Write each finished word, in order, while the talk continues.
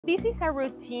This is a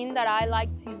routine that I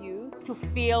like to use to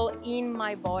feel in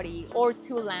my body or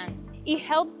to land. It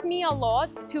helps me a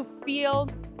lot to feel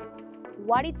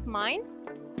what is mine,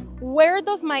 where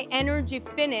does my energy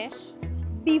finish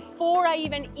before I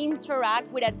even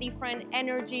interact with a different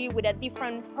energy, with a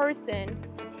different person.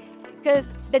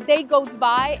 Because the day goes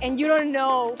by and you don't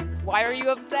know, why are you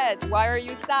upset? Why are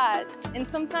you sad? And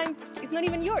sometimes it's not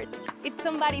even yours, it's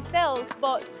somebody else,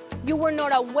 but you were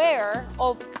not aware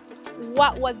of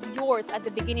what was yours at the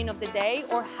beginning of the day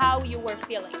or how you were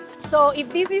feeling. So if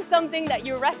this is something that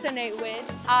you resonate with,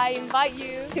 I invite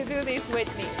you to do this with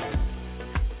me.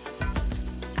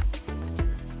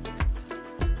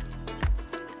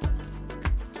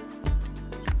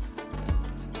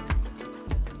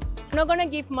 I'm not gonna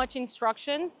give much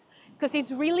instructions because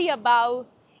it's really about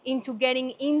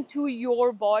getting into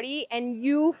your body and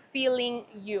you feeling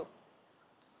you.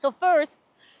 So first,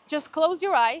 just close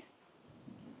your eyes.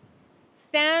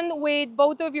 Stand with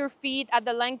both of your feet at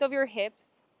the length of your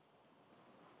hips.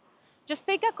 Just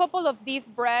take a couple of deep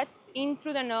breaths in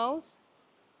through the nose,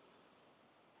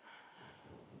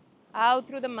 out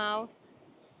through the mouth.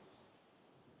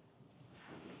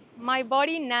 My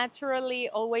body naturally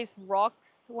always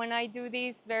rocks when I do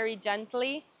this very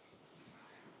gently.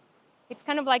 It's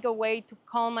kind of like a way to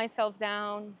calm myself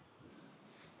down,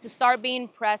 to start being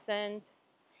present,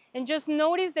 and just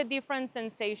notice the different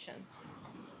sensations.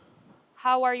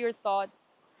 How are your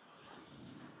thoughts,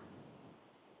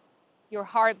 your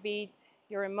heartbeat,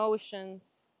 your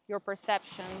emotions, your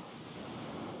perceptions?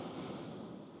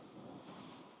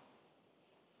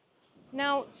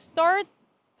 Now start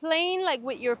playing like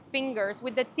with your fingers,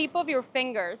 with the tip of your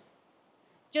fingers,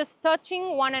 just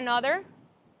touching one another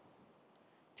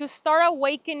to start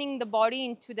awakening the body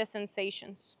into the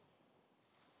sensations.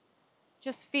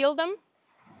 Just feel them.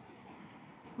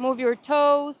 Move your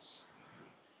toes.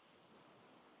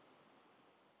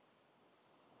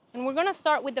 And we're gonna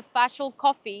start with the facial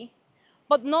coffee,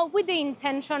 but not with the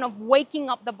intention of waking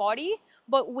up the body,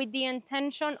 but with the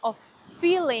intention of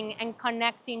feeling and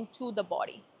connecting to the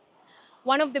body.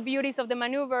 One of the beauties of the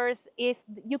maneuvers is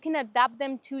you can adapt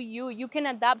them to you. You can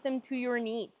adapt them to your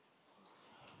needs.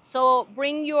 So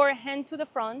bring your hand to the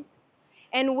front,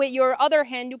 and with your other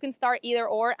hand, you can start either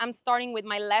or. I'm starting with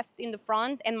my left in the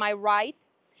front and my right.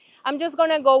 I'm just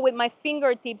gonna go with my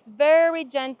fingertips very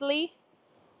gently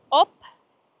up,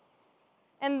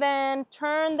 and then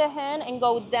turn the hand and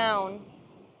go down.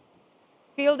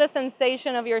 Feel the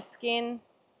sensation of your skin.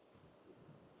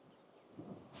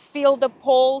 Feel the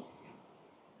pulse,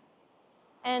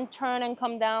 and turn and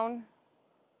come down.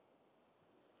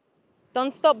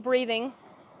 Don't stop breathing.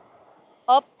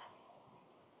 Up.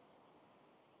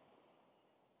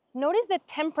 Notice the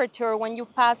temperature when you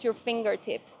pass your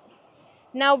fingertips.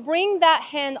 Now bring that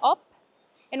hand up,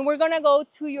 and we're gonna go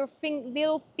to your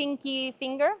little pinky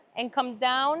finger and come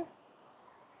down.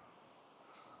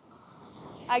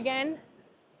 Again.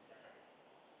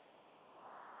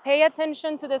 Pay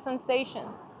attention to the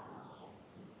sensations.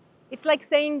 It's like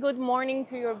saying good morning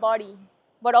to your body,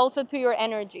 but also to your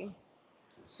energy.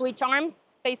 Switch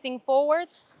arms facing forward.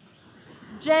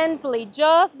 Gently,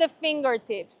 just the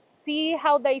fingertips. See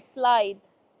how they slide.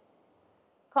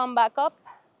 Come back up.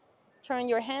 Turn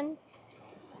your hand.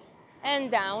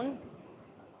 And down.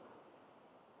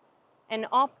 And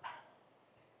up.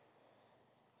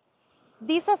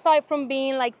 This, aside from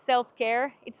being like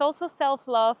self-care, it's also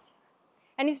self-love.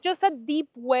 And it's just a deep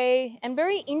way and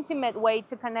very intimate way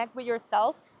to connect with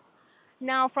yourself.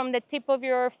 Now from the tip of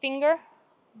your finger,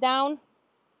 down,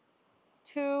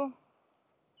 2,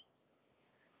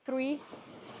 3.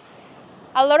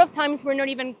 A lot of times we're not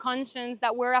even conscious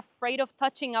that we're afraid of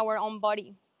touching our own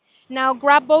body. Now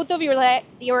grab both of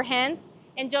your hands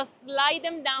and just slide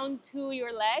them down to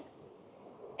your legs.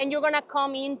 And you're gonna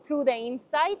come in through the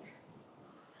inside.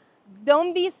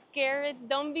 Don't be scared,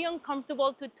 don't be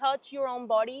uncomfortable to touch your own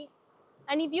body.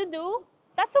 And if you do,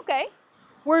 that's okay.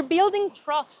 We're building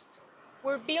trust.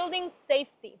 We're building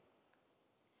safety.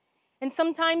 And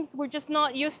sometimes we're just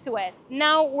not used to it.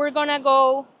 Now we're gonna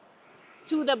go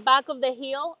to the back of the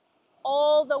heel,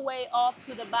 all the way up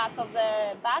to the back of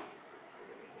the back,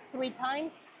 3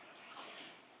 times.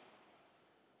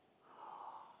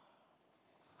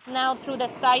 Now through the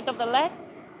side of the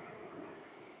legs.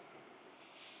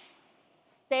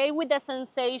 Stay with the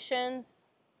sensations.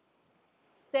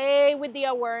 Stay with the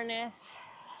awareness.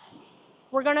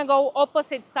 We're gonna go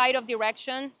opposite side of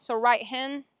direction. So right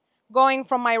hand going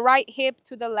from my right hip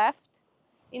to the left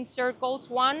in circles.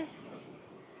 1,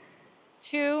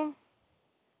 2,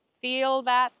 feel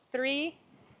that. 3,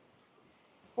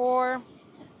 4,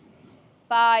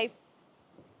 5,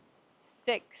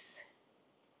 6.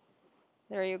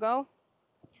 There you go.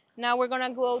 Now we're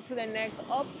gonna go to the neck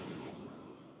up,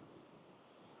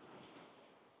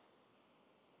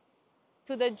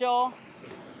 to the jaw.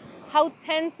 How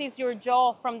tense is your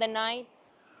jaw from the night?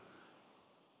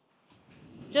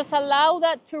 Just allow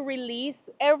that to release.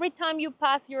 Every time you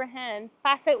pass your hand,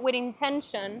 pass it with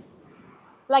intention,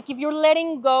 like if you're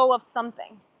letting go of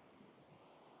something.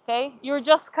 Okay? You're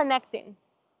just connecting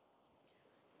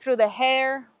through the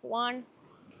hair. 1,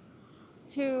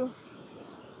 2,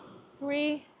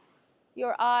 3.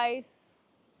 Your eyes.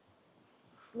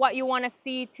 What you want to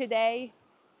see today.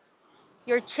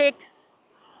 Your cheeks.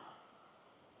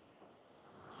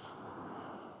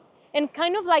 And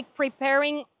kind of like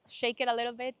preparing, shake it a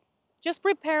little bit. Just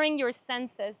preparing your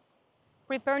senses,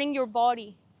 preparing your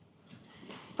body,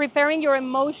 preparing your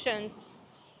emotions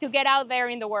to get out there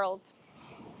in the world.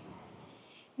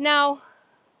 Now,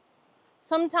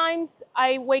 sometimes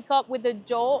I wake up with the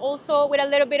jaw also with a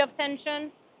little bit of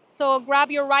tension. So grab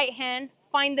your right hand,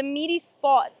 find the meaty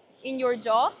spot in your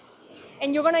jaw,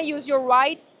 and you're gonna use your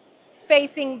right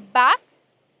facing back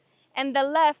and the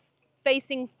left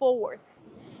facing forward.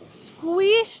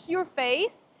 Squish your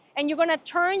face, and you're gonna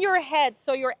turn your head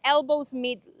so your elbows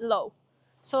meet low.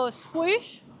 So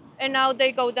squish, and now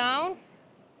they go down.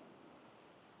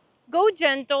 Go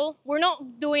gentle. We're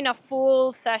not doing a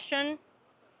full session,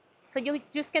 so you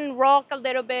just can rock a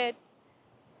little bit.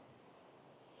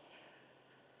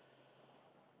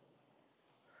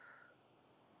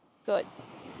 Good.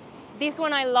 This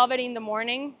one, I love it in the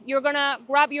morning. You're gonna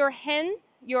grab your hand,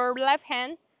 your left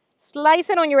hand, slice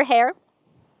it on your hair.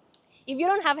 If you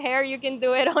don't have hair, you can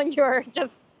do it on your,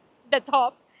 just the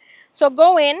top. So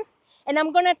go in, and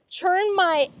I'm gonna turn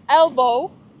my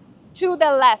elbow to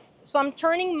the left. So I'm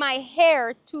turning my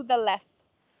hair to the left.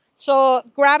 So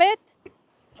grab it,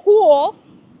 pull,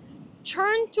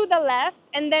 turn to the left,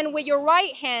 and then with your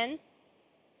right hand,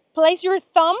 place your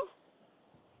thumb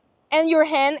and your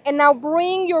hand, and now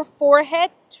bring your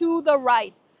forehead to the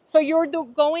right. So you're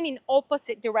going in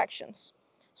opposite directions.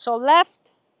 So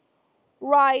left,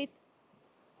 right,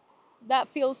 that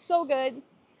feels so good.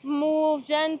 Move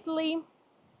gently.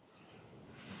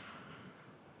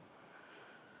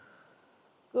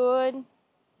 Good.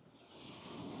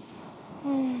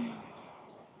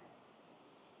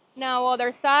 Now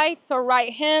other side, so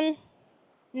right hand.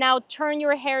 Now turn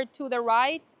your hair to the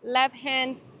right. Left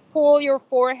hand, pull your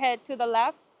forehead to the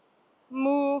left.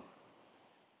 Move.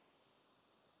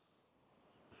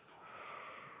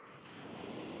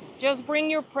 Just bring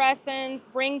your presence,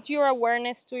 bring your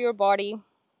awareness to your body.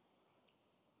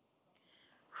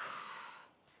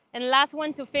 And last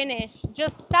one to finish,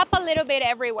 just tap a little bit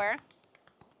everywhere.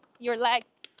 Your legs.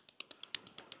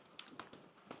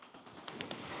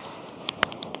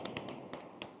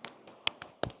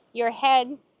 Your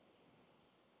head.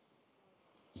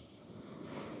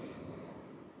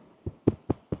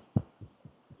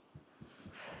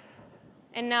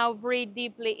 And now breathe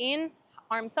deeply in,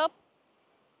 arms up.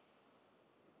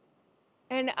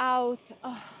 And out.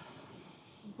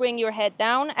 Bring your head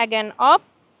down, again up.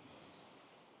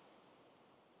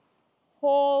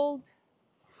 Hold.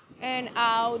 And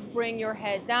out, bring your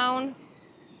head down.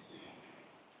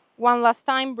 One last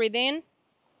time, breathe in.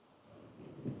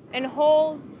 And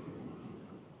hold.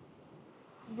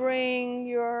 Bring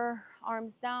your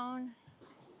arms down.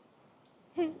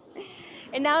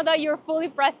 And now that you're fully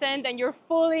present and you're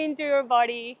fully into your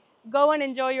body, go and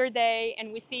enjoy your day,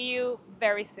 and we see you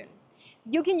very soon.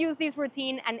 You can use this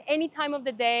routine at any time of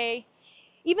the day,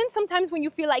 even sometimes when you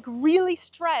feel like really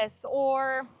stressed,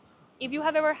 or if you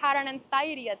have ever had an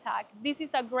anxiety attack. This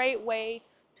is a great way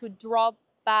to drop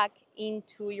back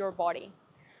into your body.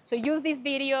 So use this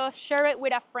video, share it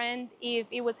with a friend if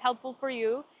it was helpful for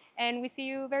you, and we see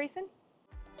you very soon.